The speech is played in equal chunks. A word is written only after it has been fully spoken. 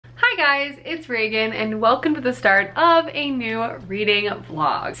guys, it's Reagan and welcome to the start of a new reading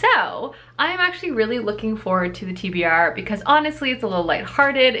vlog. So I'm actually really looking forward to the TBR because honestly it's a little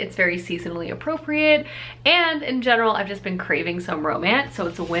lighthearted, it's very seasonally appropriate, and in general I've just been craving some romance, so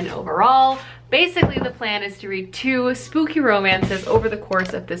it's a win overall. Basically the plan is to read 2 spooky romances over the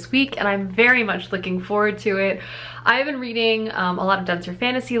course of this week and I'm very much looking forward to it. I've been reading a lot of denser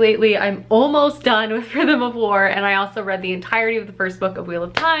fantasy lately. I'm almost done with Rhythm of War and I also read the entirety of the first book of Wheel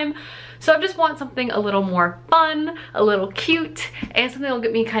of Time. So I just want something a little more fun, a little cute, and something that'll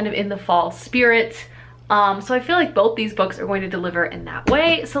get me kind of in the fall spirit. So I feel like both these books are going to deliver in that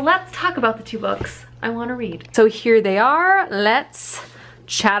way. So let's talk about the 2 books I want to read. So here they are. Let's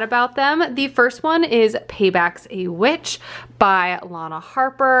chat about them. The first one is Payback's a Witch by Lana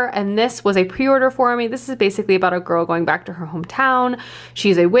Harper, and this was a pre-order for me. This is basically about a girl going back to her hometown.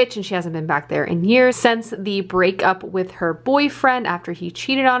 She's a witch and she hasn't been back there in years. Since the breakup with her boyfriend after he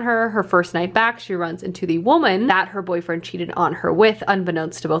cheated on her, her first night back, she runs into the woman that her boyfriend cheated on her with,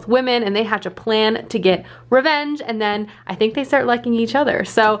 unbeknownst to both women, and they hatch a plan to get revenge, and then I think they start liking each other.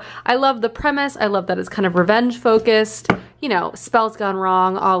 So I love the premise. I love that it's kind of revenge focused, you know, spells gone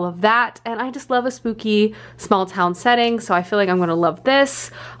wrong, all of that, and I just love a spooky small town setting, so I feel like I'm gonna love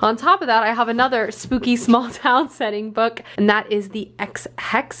this. On top of that, I have another spooky small town setting book, and that is The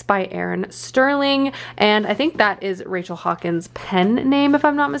Ex-Hex by Erin Sterling, and I think that is Rachel Hawkins' pen name if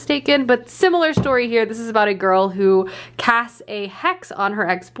I'm not mistaken, but similar story here. This is about a girl who casts a hex on her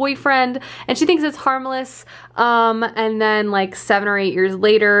ex-boyfriend, and she thinks it's harmless, and then like 7 or 8 years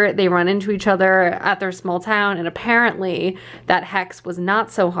later, they run into each other at their small town, and apparently that hex was not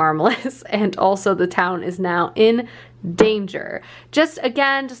so harmless, and also the town is now in danger. Just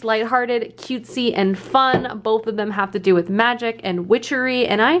again, just lighthearted, cutesy, and fun. Both of them have to do with magic and witchery,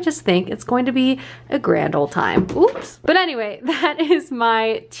 and I just think it's going to be a grand old time. Oops. But anyway, that is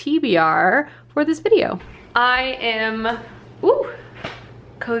my TBR for this video. I am,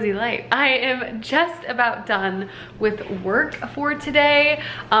 cozy light. I am just about done with work for today.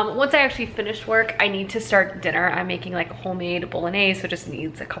 Once I actually finished work, I need to start dinner. I'm making like a homemade bolognese, so it just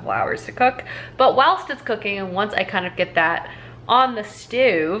needs a couple hours to cook. But whilst it's cooking, and once I kind of get that on the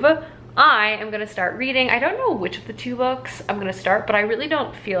stove, I am gonna start reading. I don't know which of the 2 books I'm gonna start, but I really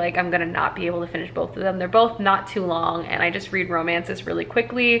don't feel like I'm gonna not be able to finish both of them. They're both not too long, and I just read romances really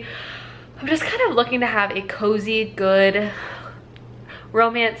quickly. I'm just kind of looking to have a cozy, good,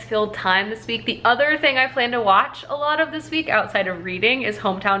 romance-filled time this week. The other thing I plan to watch a lot of this week outside of reading is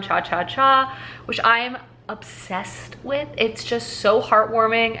Hometown Cha-Cha-Cha, which I am obsessed with. It's just so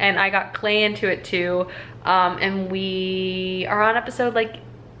heartwarming, and I got Clay into it too, and we are on episode like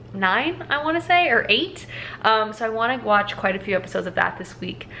 9, I want to say, or 8, so I want to watch quite a few episodes of that this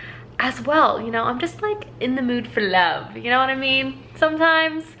week as well. You know, I'm just like in the mood for love, you know what I mean?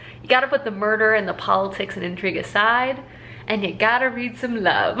 Sometimes you gotta put the murder and the politics and intrigue aside, and you gotta read some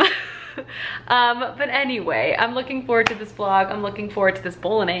love. But anyway, I'm looking forward to this vlog. I'm looking forward to this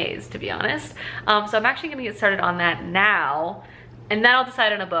bolognese, to be honest. So I'm actually gonna get started on that now, and then I'll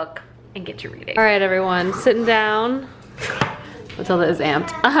decide on a book and get to reading. All right, everyone, sitting down. Matilda is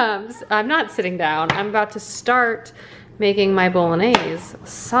amped. I'm not sitting down. I'm about to start making my bolognese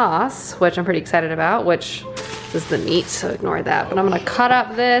sauce, which I'm pretty excited about, which is the meat, so ignore that. But I'm gonna cut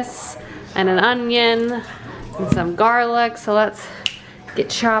up this and an onion and some garlic, so let's get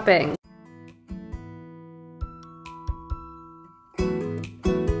chopping.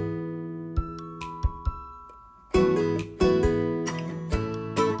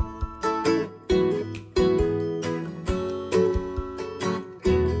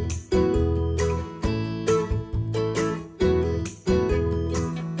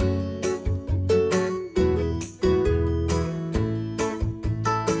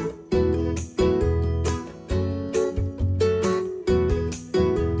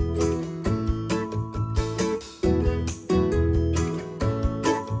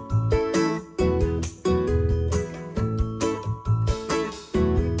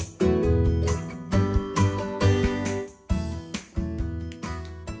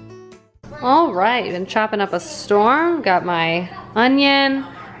 All right, been chopping up a storm. Got my onion,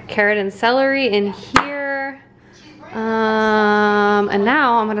 carrot, and celery in here. And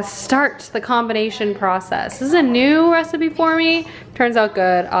now I'm gonna start the combination process. This is a new recipe for me. Turns out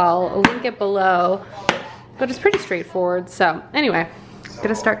good. I'll link it below, but it's pretty straightforward. So anyway,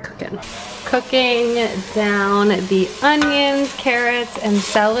 gonna start cooking. Cooking down the onions, carrots, and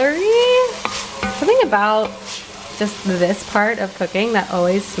celery. Something about just this part of cooking that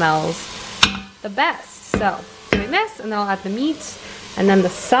always smells the best. So doing this, and then I'll add the meat, and then the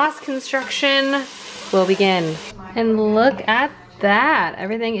sauce construction will begin. And look at that.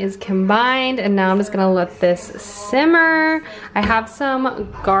 Everything is combined, and now I'm just gonna let this simmer. I have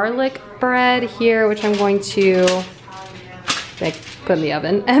some garlic bread here, which I'm going to put in the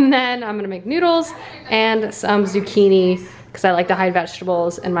oven. And then I'm gonna make noodles and some zucchini, because I like to hide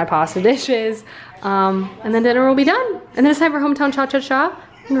vegetables in my pasta dishes. And then dinner will be done. And then it's time for Hometown Cha-Cha-Cha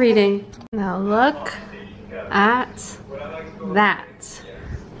and reading. Now look at that.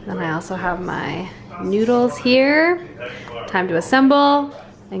 Then I also have my noodles here. Time to assemble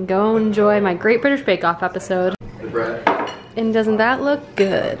and go enjoy my Great British Bake Off episode. And doesn't that look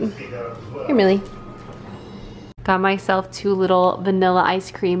good? Here, Millie. Got myself 2 little vanilla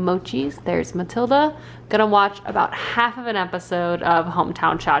ice cream mochis. There's Matilda. Gonna watch about half of an episode of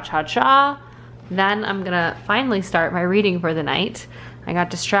Hometown Cha-Cha-Cha. Then I'm gonna finally start my reading for the night. I got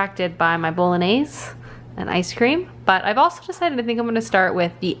distracted by my bolognese and ice cream, but I've also decided I think I'm gonna start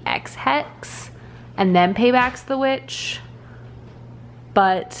with the X-Hex and then Payback's the Witch.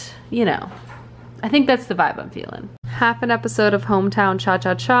 But, you know, I think that's the vibe I'm feeling. Half an episode of Hometown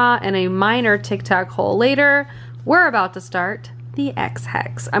Cha-Cha-Cha and a minor tic-tac hole later, we're about to start the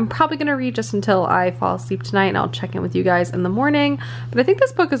X-Hex. I'm probably gonna read just until I fall asleep tonight, and I'll check in with you guys in the morning. But I think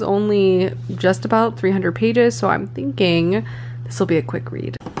this book is only just about 300 pages, so I'm thinking this will be a quick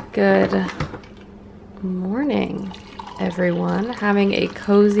read. Good morning, everyone. Having a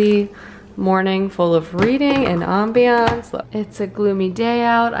cozy morning full of reading and ambiance. Look, it's a gloomy day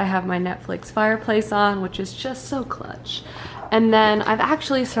out. I have my Netflix fireplace on, which is just so clutch. And then I've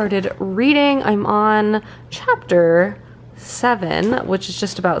actually started reading. I'm on chapter 7, which is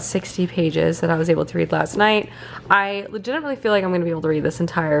just about 60 pages that I was able to read last night. I legitimately feel like I'm gonna be able to read this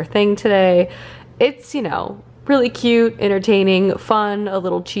entire thing today. It's, you know, really cute, entertaining, fun, a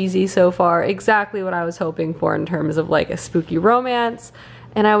little cheesy so far. Exactly what I was hoping for in terms of like a spooky romance.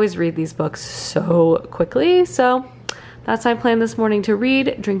 And I always read these books so quickly. So that's my plan this morning, to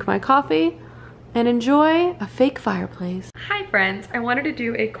read, drink my coffee, and enjoy a fake fireplace. Hi friends, I wanted to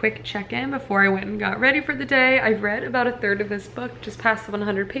do a quick check-in before I went and got ready for the day. I've read about a third of this book, just past the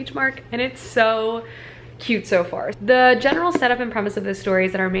 100-page mark, and it's so cute so far. The general setup and premise of this story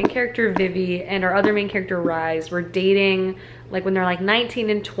is that our main character Vivi and our other main character Rise were dating like when they're like 19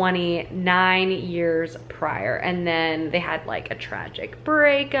 and 20, 9 years prior, and then they had like a tragic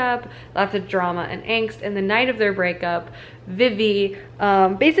breakup, lots of drama and angst, and the night of their breakup, Vivi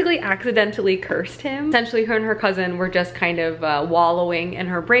basically accidentally cursed him. Essentially, her and her cousin were just kind of wallowing in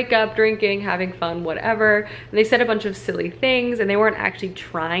her breakup, drinking, having fun, whatever. And they said a bunch of silly things, and they weren't actually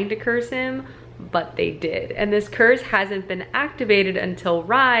trying to curse him, but they did. And this curse hasn't been activated until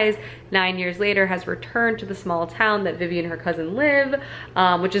Rise, 9 years later, has returned to the small town that Vivi and her cousin live,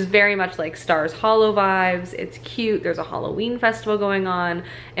 which is very much like Stars Hollow vibes. It's cute. There's a Halloween festival going on,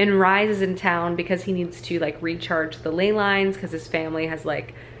 and Rise is in town because he needs to like recharge the ley lines because his family has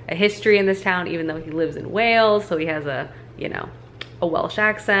like a history in this town, even though he lives in Wales, so he has a, you know, a Welsh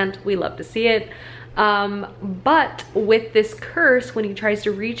accent. We love to see it. But with this curse, when he tries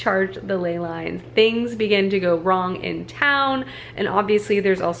to recharge the ley lines, things begin to go wrong in town. And obviously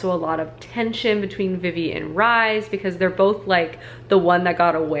there's also a lot of tension between Vivi and Rise because they're both like the one that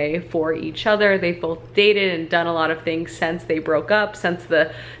got away for each other. They've both dated and done a lot of things since they broke up, since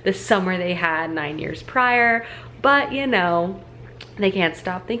the summer they had 9 years prior. But you know, they can't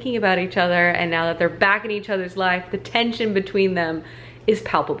stop thinking about each other, and now that they're back in each other's life, the tension between them is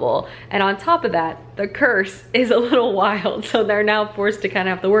palpable. And on top of that, the curse is a little wild, so they're now forced to kind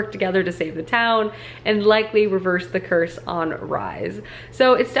of have to work together to save the town and likely reverse the curse on Rise.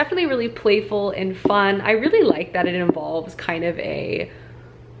 So it's definitely really playful and fun. I really like that it involves kind of a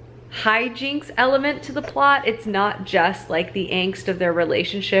hijinks element to the plot. It's not just like the angst of their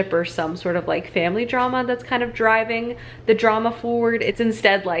relationship or some sort of like family drama that's kind of driving the drama forward. It's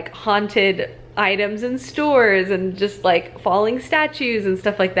instead like haunted items in stores and just like falling statues and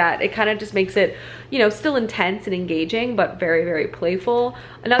stuff like that. It kind of just makes it, you know, still intense and engaging, but very, very playful.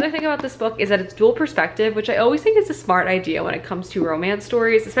 Another thing about this book is that it's dual perspective, which I always think is a smart idea when it comes to romance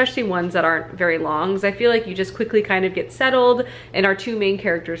stories, especially ones that aren't very long, because I feel like you just quickly kind of get settled in our two main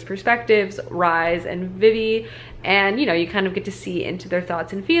characters' perspectives, Rise and Vivi, and you know, you kind of get to see into their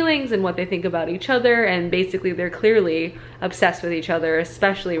thoughts and feelings and what they think about each other, and basically they're clearly obsessed with each other,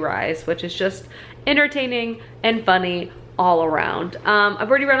 especially Rise, which is just entertaining and funny all around. I've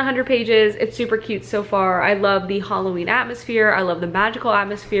already read 100 pages. It's super cute so far. I love the Halloween atmosphere. I love the magical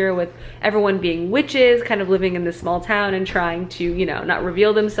atmosphere with everyone being witches, kind of living in this small town and trying to, you know, not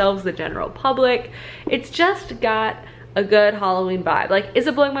reveal themselves to the general public. It's just got a good Halloween vibe. Like, is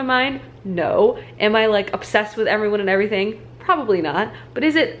it blowing my mind? No. Am I like obsessed with everyone and everything? Probably not. But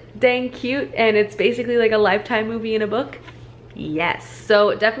is it dang cute and it's basically like a Lifetime movie in a book? Yes,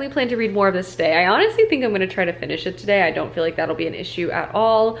 so definitely plan to read more of this today. I honestly think I'm gonna try to finish it today. I don't feel like that'll be an issue at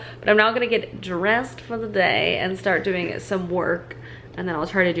all, but I'm now gonna get dressed for the day and start doing some work, and then I'll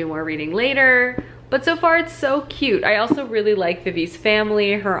try to do more reading later. But so far it's so cute. I also really like Vivi's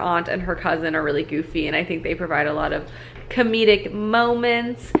family. Her aunt and her cousin are really goofy, and I think they provide a lot of comedic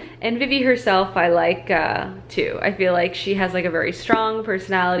moments. And Vivi herself I like too. I feel like she has like a very strong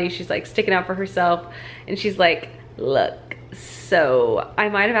personality. She's like sticking out for herself, and she's like, look, so I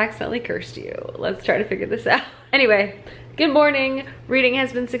might have accidentally cursed you. Let's try to figure this out. Anyway, good morning. Reading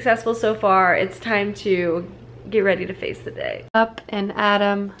has been successful so far. It's time to get ready to face the day. Up and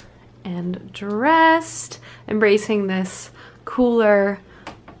Adam and dressed, embracing this cooler,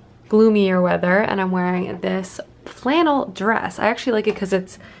 gloomier weather, and I'm wearing this flannel dress. I actually like it because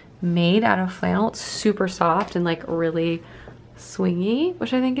it's made out of flannel. It's super soft and like really swingy,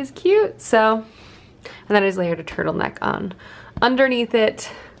 which I think is cute. So, and then I just layered a turtleneck on underneath it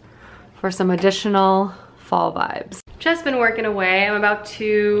for some additional fall vibes. Just been working away. I'm about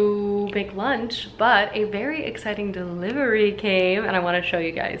to make lunch, but a very exciting delivery came and I want to show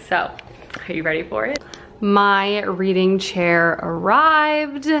you guys. So, are you ready for it? My reading chair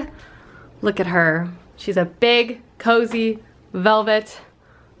arrived. Look at her. She's a big, cozy, velvet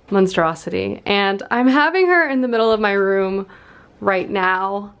monstrosity. And I'm having her in the middle of my room right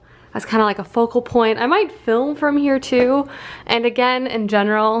now as kind of like a focal point. I might film from here too. And again, in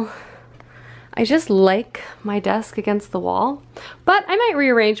general, I just like my desk against the wall, but I might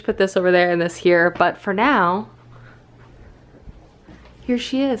rearrange, put this over there and this here. But for now, here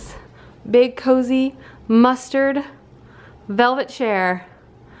she is. Big, cozy, mustard, velvet chair.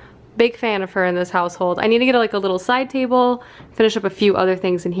 Big fan of her in this household. I need to get like a little side table, finish up a few other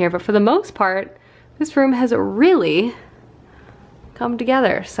things in here, but for the most part, this room has really come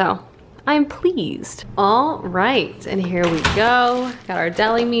together, so I'm pleased. All right, and here we go. Got our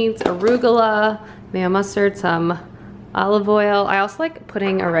deli meats, arugula, mayo mustard, some olive oil. I also like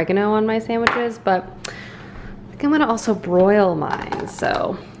putting oregano on my sandwiches, but I think I'm gonna also broil mine.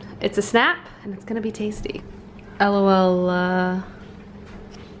 So it's a snap and it's gonna be tasty. LOL,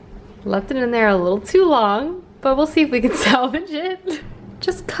 left it in there a little too long, but we'll see if we can salvage it.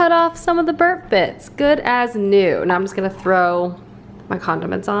 Just cut off some of the burnt bits, good as new. Now I'm just gonna throw my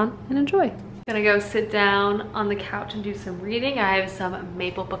condiments on and enjoy. Gonna go sit down on the couch and do some reading. I have some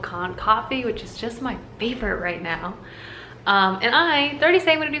maple pecan coffee, which is just my favorite right now. And I, did I already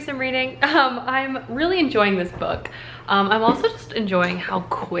say I'm gonna do some reading? I'm really enjoying this book. I'm also just enjoying how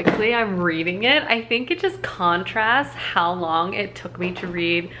quickly I'm reading it. I think it just contrasts how long it took me to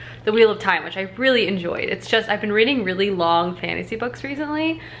read The Wheel of Time, which I really enjoyed. It's just, I've been reading really long fantasy books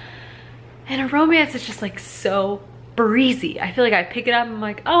recently, and a romance is just like so breezy. I feel like I pick it up and I'm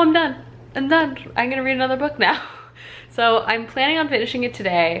like, oh, I'm done. I'm done. I'm gonna read another book now. So I'm planning on finishing it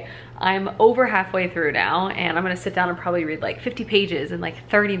today. I'm over halfway through now, and I'm gonna sit down and probably read like 50 pages in like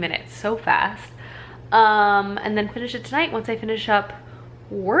 30 minutes, so fast. And then finish it tonight once I finish up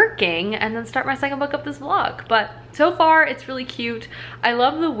working, and then start my second book of this vlog. But so far it's really cute. I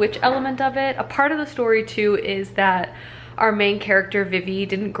love the witch element of it. A part of the story too is that our main character Vivi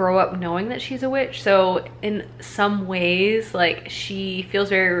didn't grow up knowing that she's a witch, so in some ways like she feels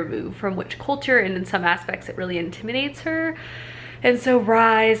very removed from witch culture, and in some aspects it really intimidates her. And so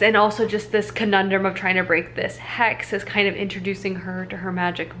Rise, and also just this conundrum of trying to break this hex, is kind of introducing her to her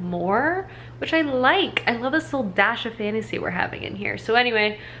magic more, which I like. I love this little dash of fantasy we're having in here. So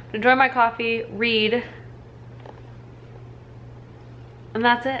anyway, I'm enjoying my coffee, read, and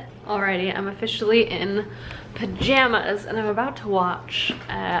that's it. Alrighty, I'm officially in pajamas, and I'm about to watch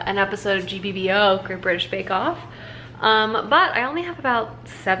an episode of GBBO, Great British Bake Off. But I only have about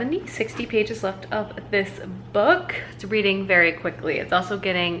 60 pages left of this book. It's reading very quickly. It's also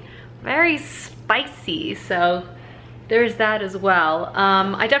getting very spicy, so there's that as well.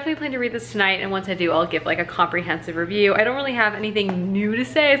 I definitely plan to read this tonight, and once I do, I'll give like a comprehensive review. I don't really have anything new to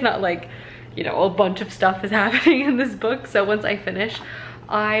say. It's not like, you know, a bunch of stuff is happening in this book, so once I finish,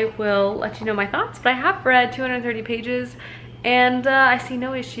 I will let you know my thoughts. But I have read 230 pages, and I see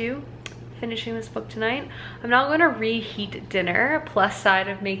no issue finishing this book tonight. I'm now going to reheat dinner. Plus side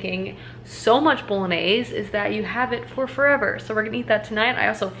of making so much bolognese is that you have it for forever. So we're gonna eat that tonight. I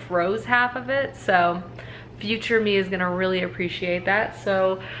also froze half of it, so future me is gonna really appreciate that.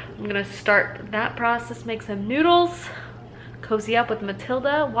 So I'm gonna start that process, make some noodles, cozy up with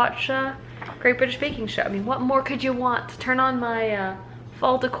Matilda, watch Great British Baking Show. I mean, what more could you want? To turn on my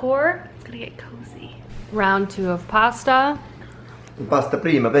fall decor. It's gonna get cozy. Round 2 of pasta. Pasta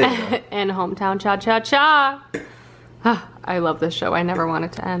prima, vero? And Hometown Cha-Cha-Cha. I love this show. I never want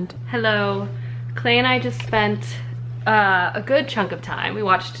it to end. Hello. Clay and I just spent a good chunk of time. We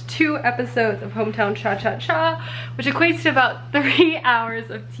watched 2 episodes of Hometown Cha-Cha-Cha, which equates to about 3 hours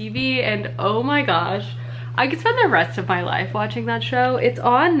of TV, and oh my gosh, I could spend the rest of my life watching that show. It's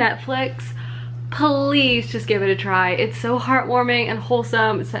on Netflix. Please just give it a try. It's so heartwarming and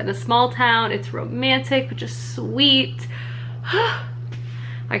wholesome. It's set in a small town. It's romantic, but just sweet. I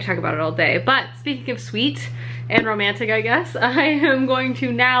could talk about it all day. But speaking of sweet and romantic, I guess, I am going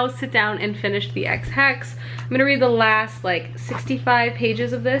to now sit down and finish the X-Hex. I'm gonna read the last like 65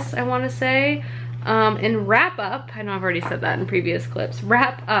 pages of this, I wanna say, and wrap up, I know I've already said that in previous clips,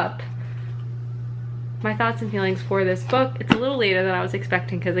 wrap up my thoughts and feelings for this book. It's a little later than I was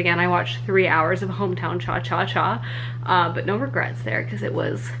expecting because again, I watched 3 hours of Hometown Cha-Cha-Cha, but no regrets there because it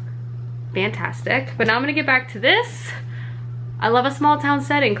was fantastic. But now I'm gonna get back to this. I love a small town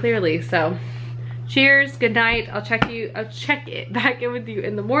setting, clearly, so cheers, good night. I'll check it back in with you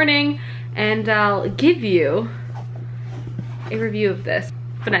in the morning and I'll give you a review of this.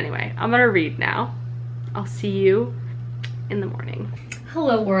 But anyway, I'm gonna read now. I'll see you in the morning.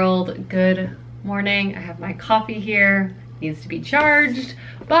 Hello world, good morning. I have my coffee here, needs to be charged,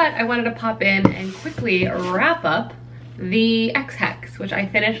 but I wanted to pop in and quickly wrap up the X-Hex, which I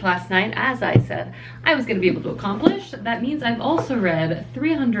finished last night, as I said I was gonna be able to accomplish. That means I've also read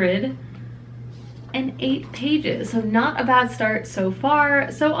 308 pages, so not a bad start so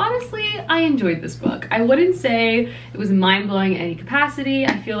far. So honestly, I enjoyed this book. I wouldn't say it was mind-blowing in any capacity.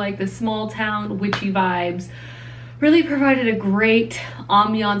 I feel like the small town witchy vibes really provided a great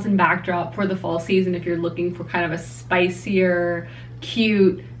ambiance and backdrop for the fall season if you're looking for kind of a spicier,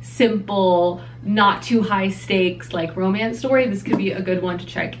 cute, simple, not too high stakes like romance story. This could be a good one to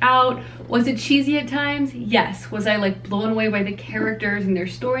check out. Was it cheesy at times? Yes. Was I like blown away by the characters and their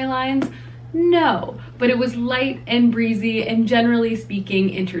storylines? No, but it was light and breezy and generally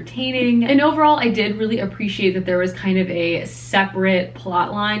speaking entertaining. And overall, I did really appreciate that there was kind of a separate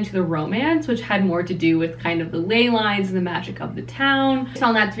plot line to the romance, which had more to do with kind of the ley lines and the magic of the town. I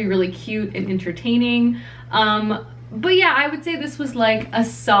found that to be really cute and entertaining. But yeah, I would say this was like a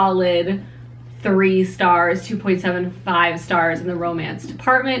solid 3 stars, 2.75 stars in the romance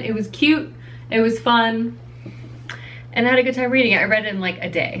department. It was cute, it was fun, and I had a good time reading it. I read it in like a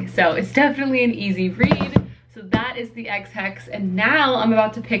day, so it's definitely an easy read. So that is the X-Hex, and now I'm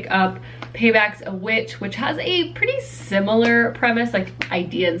about to pick up Payback's a Witch, which has a pretty similar premise, like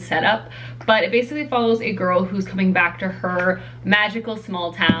idea and setup, but it basically follows a girl who's coming back to her magical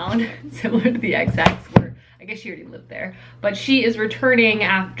small town, similar to the X-Hex, where I guess she already lived there, but she is returning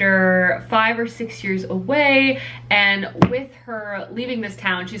after 5 or 6 years away, and with her leaving this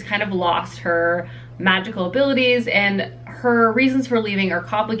town, she's kind of lost her magical abilities, and her reasons for leaving are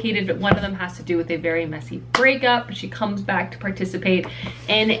complicated, but one of them has to do with a very messy breakup. She comes back to participate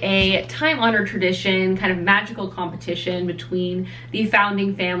in a time-honored tradition, kind of magical competition between the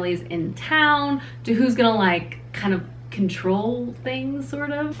founding families in town to who's gonna like kind of control things,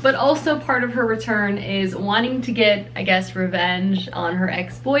 sort of. But also part of her return is wanting to get, I guess, revenge on her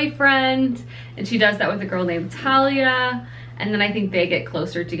ex-boyfriend, and she does that with a girl named Talia, and then I think they get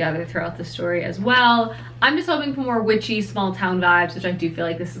closer together throughout the story as well. I'm just hoping for more witchy small town vibes, which I do feel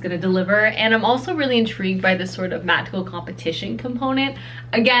like this is gonna deliver, and I'm also really intrigued by this sort of magical competition component.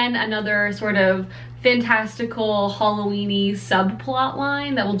 Again, another sort of fantastical Halloween-y subplot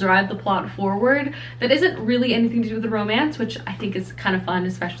line that will drive the plot forward that isn't really anything to do with the romance, which I think is kind of fun,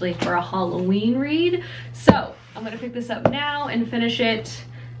 especially for a Halloween read. So I'm gonna pick this up now and finish it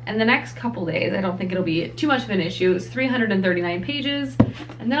in the next couple days. I don't think it'll be too much of an issue. It's 339 pages,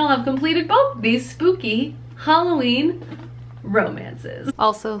 and then I'll have completed both these spooky Halloween romances.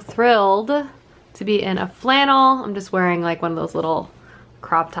 Also thrilled to be in a flannel. I'm just wearing like one of those little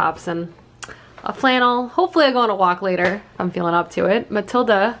crop tops and a flannel. Hopefully I'll go on a walk later if I'm feeling up to it.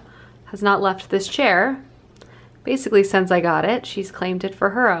 Matilda has not left this chair basically since I got it. She's claimed it for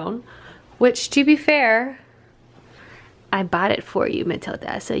her own, which, to be fair, I bought it for you,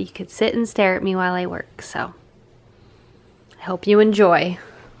 Matilda, so you could sit and stare at me while I work. So I hope you enjoy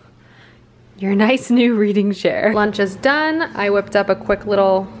your nice new reading chair. Lunch is done. I whipped up a quick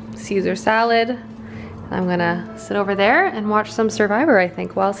little Caesar salad. I'm gonna sit over there and watch some Survivor, I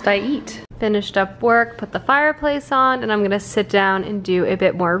think, whilst I eat. Finished up work, put the fireplace on, and I'm gonna sit down and do a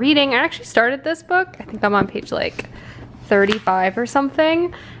bit more reading. I actually started this book. I think I'm on page like 35 or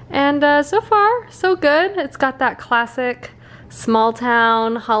something. And so far, so good. It's got that classic small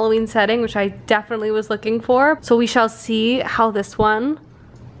town Halloween setting, which I definitely was looking for. So we shall see how this one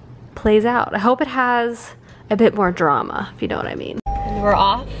plays out. I hope it has a bit more drama, if you know what I mean. And we're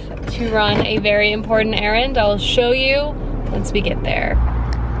off to run a very important errand. I'll show you once we get there.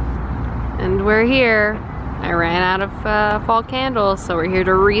 And we're here. I ran out of fall candles, so we're here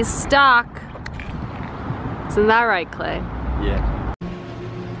to restock. Isn't that right, Clay? Yeah.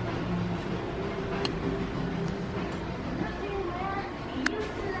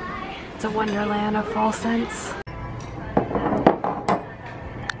 It's a wonderland of fall scents.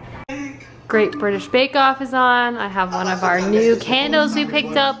 Great British Bake Off is on. I have one of our new candles we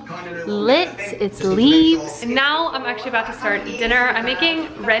picked up lit. It's leaves. And now I'm actually about to start dinner. I'm making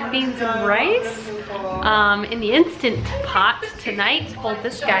red beans and rice in the Instant Pot tonight. Hold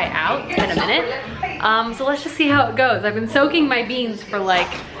this guy out in a minute. So let's just see how it goes. I've been soaking my beans for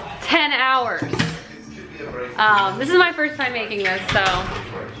like 10 hours. This is my first time making this,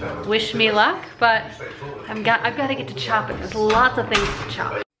 so wish me luck, but I've got to get to chopping. There's lots of things to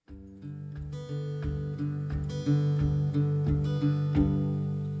chop.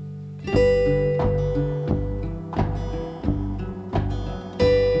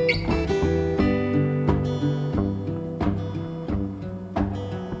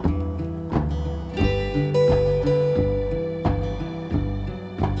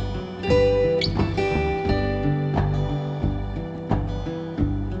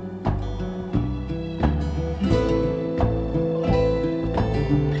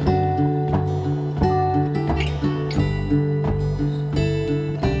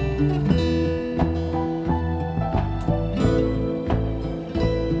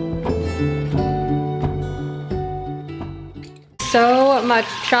 So much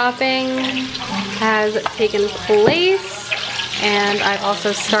chopping has taken place, and I've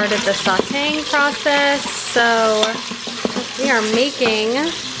also started the sauteing process, so we are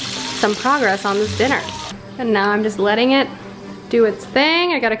making some progress on this dinner. And now I'm just letting it do its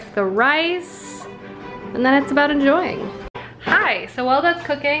thing. I gotta cook the rice, and then it's about enjoying. Hi, so while that's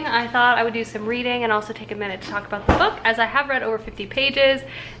cooking, I thought I would do some reading and also take a minute to talk about the book, as I have read over 50 pages.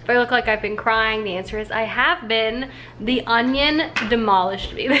 If I look like I've been crying, the answer is I have been. The Onion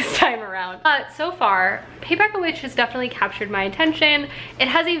demolished me this time around. But so far, Payback a Witch has definitely captured my attention. It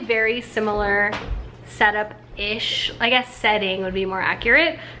has a very similar setup-ish, I guess setting would be more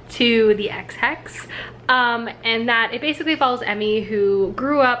accurate, to the Ex-Hex. And that it basically follows Emmy, who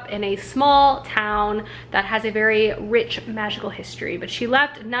grew up in a small town that has a very rich magical history, but she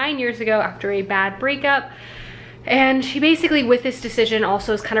left 9 years ago after a bad breakup, and she basically, with this decision,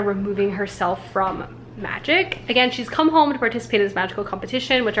 also is kind of removing herself from magic. Again, she's come home to participate in this magical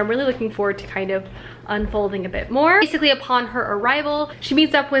competition, which I'm really looking forward to kind of unfolding a bit more. Basically, upon her arrival, she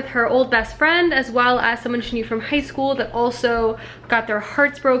meets up with her old best friend, as well as someone she knew from high school that also got their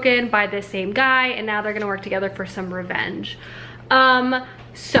hearts broken by this same guy, and now they're gonna work together for some revenge.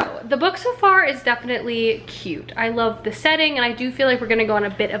 So the book so far is definitely cute. I love the setting, and I do feel like we're gonna go on a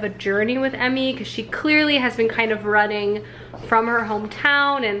bit of a journey with Emmy, because she clearly has been kind of running from her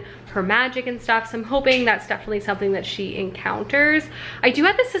hometown and her magic and stuff, so I'm hoping that's definitely something that she encounters. I do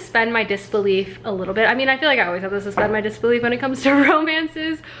have to suspend my disbelief a little bit. I mean, I feel like I always have to suspend my disbelief when it comes to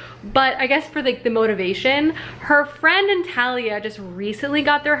romances, but I guess for like the motivation, her friend and Talia just recently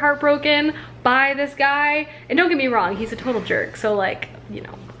got their heart broken by this guy, and don't get me wrong, he's a total jerk, so like, you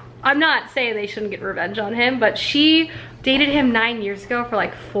know, I'm not saying they shouldn't get revenge on him, but she dated him 9 years ago for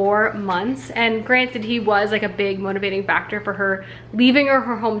like 4 months, and granted, he was like a big motivating factor for her leaving her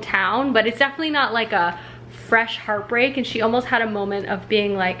hometown, but it's definitely not like a fresh heartbreak, and she almost had a moment of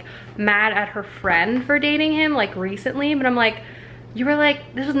being like mad at her friend for dating him like recently, but I'm like, you were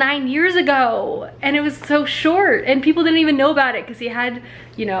like, this was 9 years ago, and it was so short, and people didn't even know about it because he had,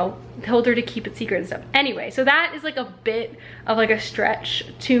 you know, told her to keep it secret and stuff. Anyway, so that is like a bit of like a stretch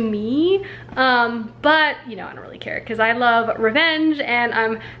to me, but you know, I don't really care because I love revenge, and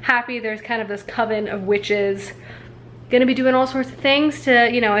I'm happy there's kind of this coven of witches gonna be doing all sorts of things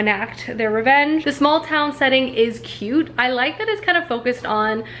to, you know, enact their revenge. The small town setting is cute. I like that it's kind of focused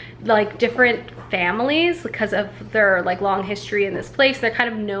on like different families because of their like long history in this place. They're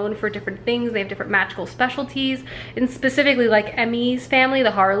kind of known for different things. They have different magical specialties, and specifically like Emmy's family,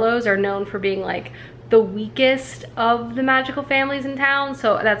 the Harlows, are known for being like the weakest of the magical families in town.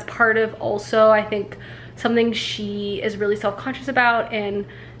 So that's part of also, I think, something she is really self-conscious about, and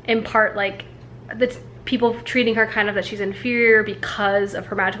in part like the people treating her kind of that she's inferior because of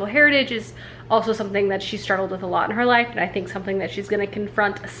her magical heritage is also something that she struggled with a lot in her life, and I think something that she's going to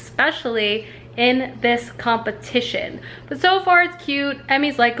confront, especially in this competition. But so far it's cute.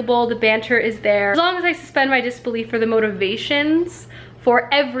 Emmy's likable, the banter is there. As long as I suspend my disbelief for the motivations for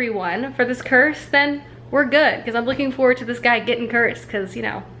everyone for this curse, then we're good, because I'm looking forward to this guy getting cursed, because, you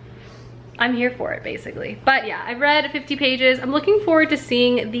know, I'm here for it basically. But yeah, I've read 50 pages. I'm looking forward to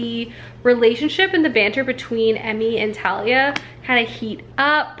seeing the relationship and the banter between Emmy and Talia kind of heat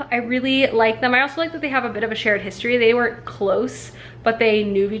up. I really like them. I also like that they have a bit of a shared history. They weren't close, but they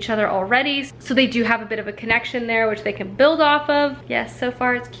knew of each other already. So they do have a bit of a connection there, which they can build off of. Yes, so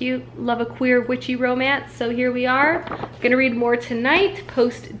far it's cute. Love a queer witchy romance. So here we are. Gonna read more tonight,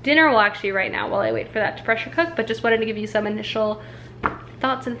 post dinner. Well, actually right now while I wait for that to pressure cook, but just wanted to give you some initial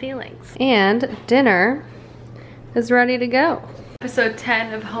thoughts and feelings. And dinner is ready to go. Episode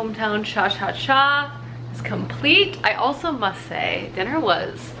 10 of Hometown Cha Cha Cha is complete. I also must say, dinner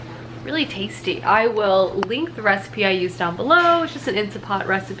was really tasty. I will link the recipe I used down below. It's just an Instant Pot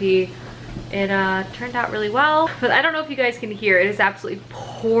recipe. It turned out really well. But I don't know if you guys can hear, it is absolutely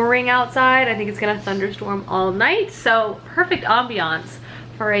pouring outside. I think it's gonna thunderstorm all night. So perfect ambiance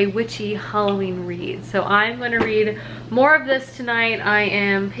for a witchy Halloween read. So I'm gonna read more of this tonight.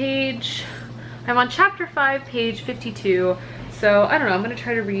 I'm on chapter 5, page 52. So I don't know, I'm gonna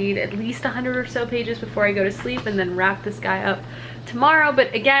try to read at least 100 or so pages before I go to sleep and then wrap this guy up tomorrow.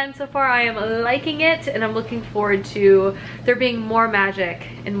 But again, so far I am liking it, and I'm looking forward to there being more magic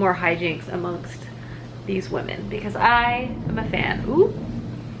and more hijinks amongst these women because I am a fan. Ooh,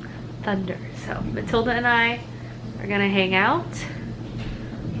 thunder. So Matilda and I are gonna hang out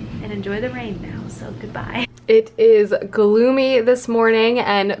and enjoy the rain now, so goodbye. It is gloomy this morning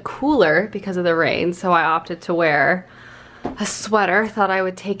and cooler because of the rain, so I opted to wear a sweater. Thought I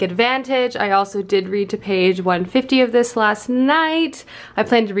would take advantage. I also did read to page 150 of this last night. I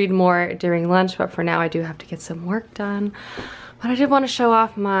plan to read more during lunch, but for now I do have to get some work done. But I did want to show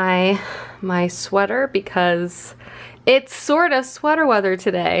off my sweater because it's sort of sweater weather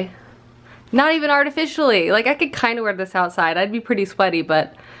today. Not even artificially. Like, I could kind of wear this outside. I'd be pretty sweaty,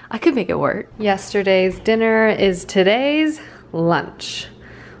 but I could make it work. Yesterday's dinner is today's lunch.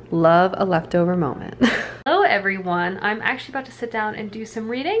 Love a leftover moment. Hello everyone. I'm actually about to sit down and do some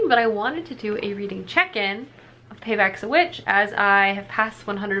reading, but I wanted to do a reading check-in of Payback's a Witch as I have passed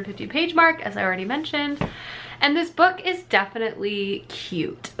 150 page mark, as I already mentioned. And this book is definitely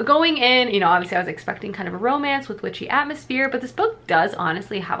cute. Going in, you know, obviously I was expecting kind of a romance with witchy atmosphere, but this book does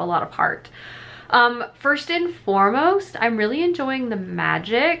honestly have a lot of heart. First and foremost, I'm really enjoying the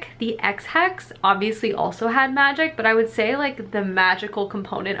magic. The X-Hex obviously also had magic, but I would say like the magical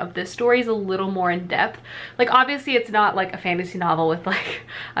component of this story is a little more in depth. Like obviously it's not like a fantasy novel with like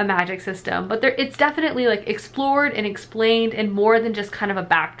a magic system, but it's definitely like explored and explained and more than just kind of a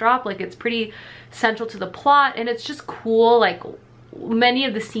backdrop. Like it's pretty central to the plot and it's just cool. Like many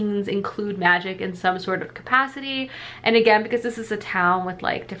of the scenes include magic in some sort of capacity, and again, because this is a town with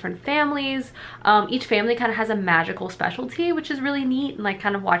like different families, each family kind of has a magical specialty, which is really neat, and like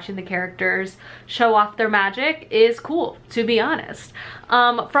kind of watching the characters show off their magic is cool, to be honest.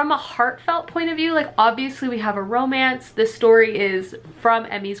 From a heartfelt point of view, like obviously we have a romance. This story is from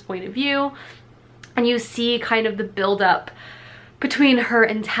Emmy's point of view, and you see kind of the build-up between her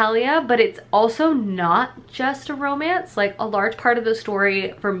and Talia, but it's also not just a romance. Like a large part of the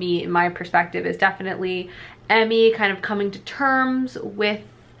story for me, in my perspective, is definitely Emmy kind of coming to terms with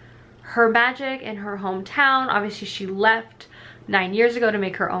her magic in her hometown. Obviously she left 9 years ago to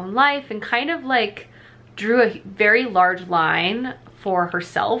make her own life and kind of like drew a very large line for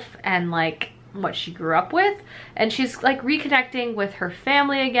herself and like what she grew up with, and she's like reconnecting with her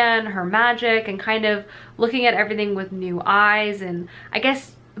family again, her magic, and kind of looking at everything with new eyes, and I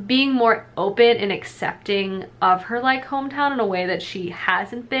guess being more open and accepting of her like hometown in a way that she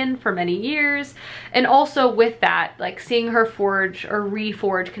hasn't been for many years. And also with that, like seeing her forge or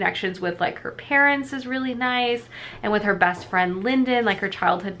reforge connections with like her parents is really nice, and with her best friend Lyndon, like her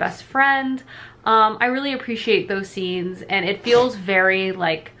childhood best friend. I really appreciate those scenes, and it feels very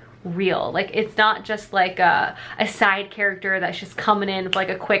like real. Like it's not just like a side character that's just coming in with like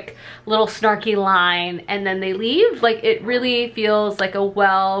a quick little snarky line and then they leave. Like it really feels like a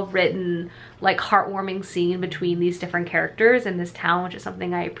well-written, like heartwarming scene between these different characters in this town, which is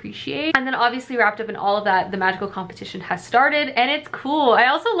something I appreciate. And then obviously wrapped up in all of that, the magical competition has started and it's cool. I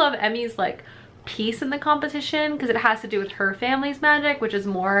also love Emmy's like piece in the competition because it has to do with her family's magic, which is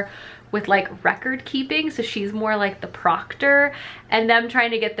more with like record keeping, so she's more like the proctor, and them trying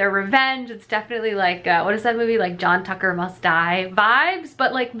to get their revenge. It's definitely like what is that movie, like John Tucker Must Die vibes,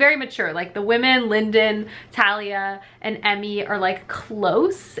 but like very mature. Like the women, Lyndon, Talia, and Emmy are like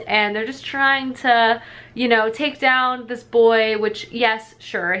close, and they're just trying to, you know, take down this boy, which yes,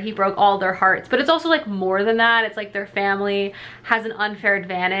 sure, he broke all their hearts, but it's also like more than that. It's like their family has an unfair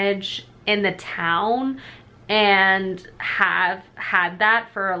advantage in the town, and have had that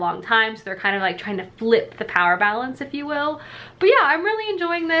for a long time, so they're kind of like trying to flip the power balance, if you will. But yeah, I'm really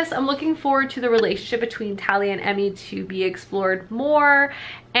enjoying this. I'm looking forward to the relationship between Talia and Emmy to be explored more,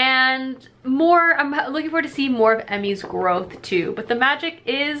 and I'm looking forward to see more of Emmy's growth too. But the magic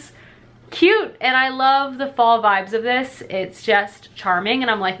is cute, and I love the fall vibes of this. It's just charming,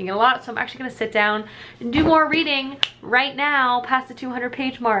 and I'm liking it a lot. So I'm actually gonna sit down and do more reading right now past the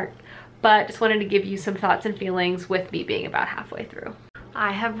 200-page mark. But just wanted to give you some thoughts and feelings with me being about halfway through.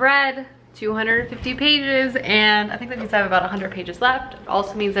 I have read 250 pages, and I think that means I have about 100 pages left. It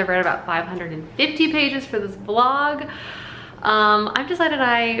also means I've read about 550 pages for this vlog. I've decided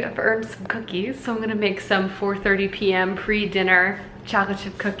I've earned some cookies, so I'm gonna make some 4:30 p.m. pre-dinner chocolate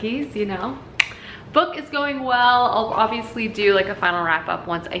chip cookies, you know. Book is going well. I'll obviously do like a final wrap up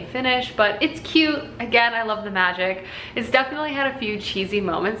once I finish, but it's cute. Again, I love the magic. It's definitely had a few cheesy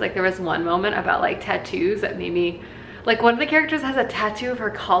moments. Like there was one moment about like tattoos that made me, like one of the characters has a tattoo of her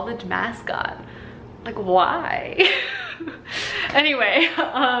college mascot. Like why? Anyway,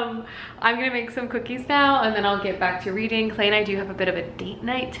 I'm gonna make some cookies now and then I'll get back to reading. Clay and I do have a bit of a date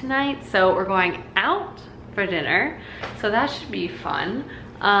night tonight, so we're going out for dinner. So that should be fun.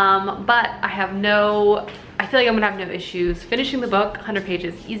 But I feel like I'm gonna have no issues finishing the book. 100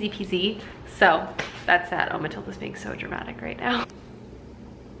 pages, easy peasy. So that's that. Oh, Matilda's being so dramatic right now.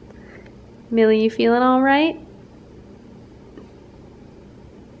 Millie, you feeling all right?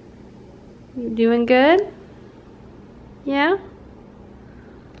 You doing good? Yeah?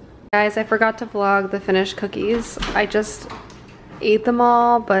 Guys, I forgot to vlog the finished cookies. I just ate them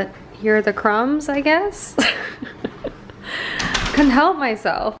all, but here are the crumbs, I guess. Couldn't help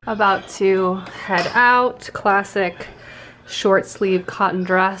myself. About to head out. Classic short sleeve cotton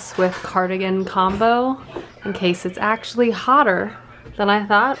dress with cardigan combo in case it's actually hotter than I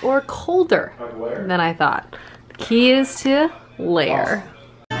thought or colder than I thought. The key is to layer.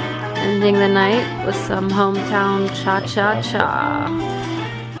 Ending the night with some hometown cha-cha-cha.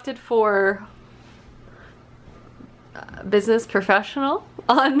 Opted for business professional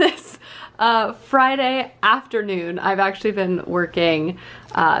on this Friday afternoon. I've actually been working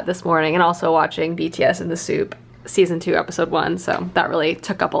this morning and also watching BTS in the Soup season 2 episode 1, so that really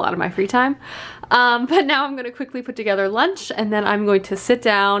took up a lot of my free time. But now I'm gonna quickly put together lunch and then I'm going to sit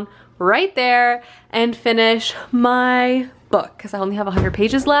down right there and finish my book because I only have 100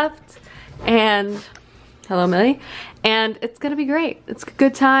 pages left. And hello Millie, and it's gonna be great. It's a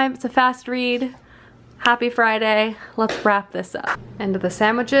good time. It's a fast read. Happy Friday. Let's wrap this up. And the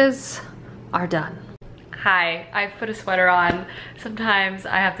sandwiches are done. Hi, I've put a sweater on. Sometimes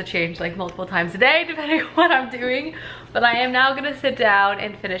I have to change like multiple times a day depending on what I'm doing, but I am now gonna sit down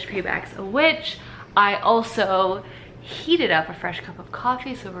and finish Paybacks a Witch. I also heated up a fresh cup of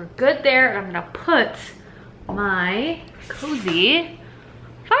coffee, so we're good there. And I'm gonna put my cozy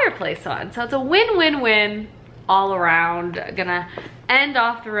fireplace on. So it's a win-win-win all around. Gonna end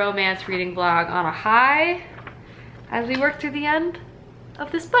off the romance reading vlog on a high as we work through the end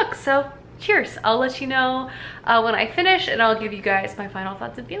of this book. So cheers. I'll let you know when I finish, and I'll give you guys my final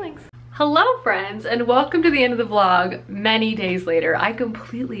thoughts and feelings. Hello friends, and welcome to the end of the vlog many days later. I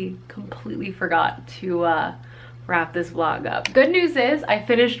completely forgot to wrap this vlog up. Good news is I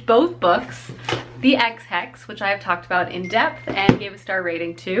finished both books. The X-Hex, which I have talked about in depth and gave a star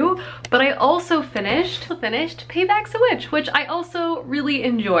rating to, but I also finished Paybacks a Witch, which I also really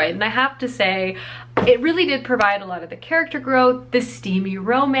enjoyed. And I have to say, it really did provide a lot of the character growth, the steamy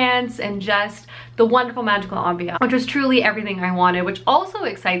romance, and just the wonderful magical ambiance, which was truly everything I wanted, which also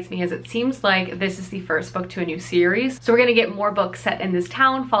excites me as it seems like this is the first book to a new series. So we're gonna get more books set in this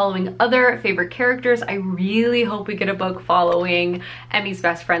town following other favorite characters. I really hope we get a book following Emmy's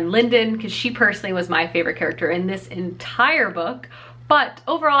best friend Lyndon, because she personally was my favorite character in this entire book. But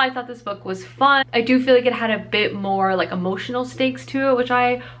overall, I thought this book was fun. I do feel like it had a bit more like emotional stakes to it, which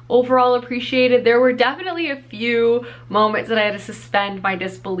I overall appreciated. There were definitely a few moments that I had to suspend my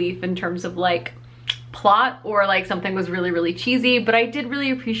disbelief in terms of like plot or like something was really cheesy, but I did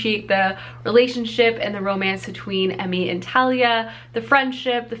really appreciate the relationship and the romance between Emmy and Talia, the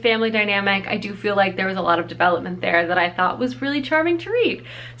friendship, the family dynamic. I do feel like there was a lot of development there that I thought was really charming to read.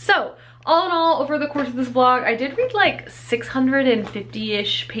 So all in all, over the course of this vlog, I did read like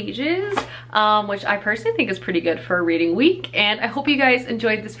 650-ish pages, which I personally think is pretty good for a reading week. And I hope you guys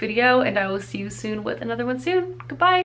enjoyed this video, and I will see you soon with another one soon. Goodbye.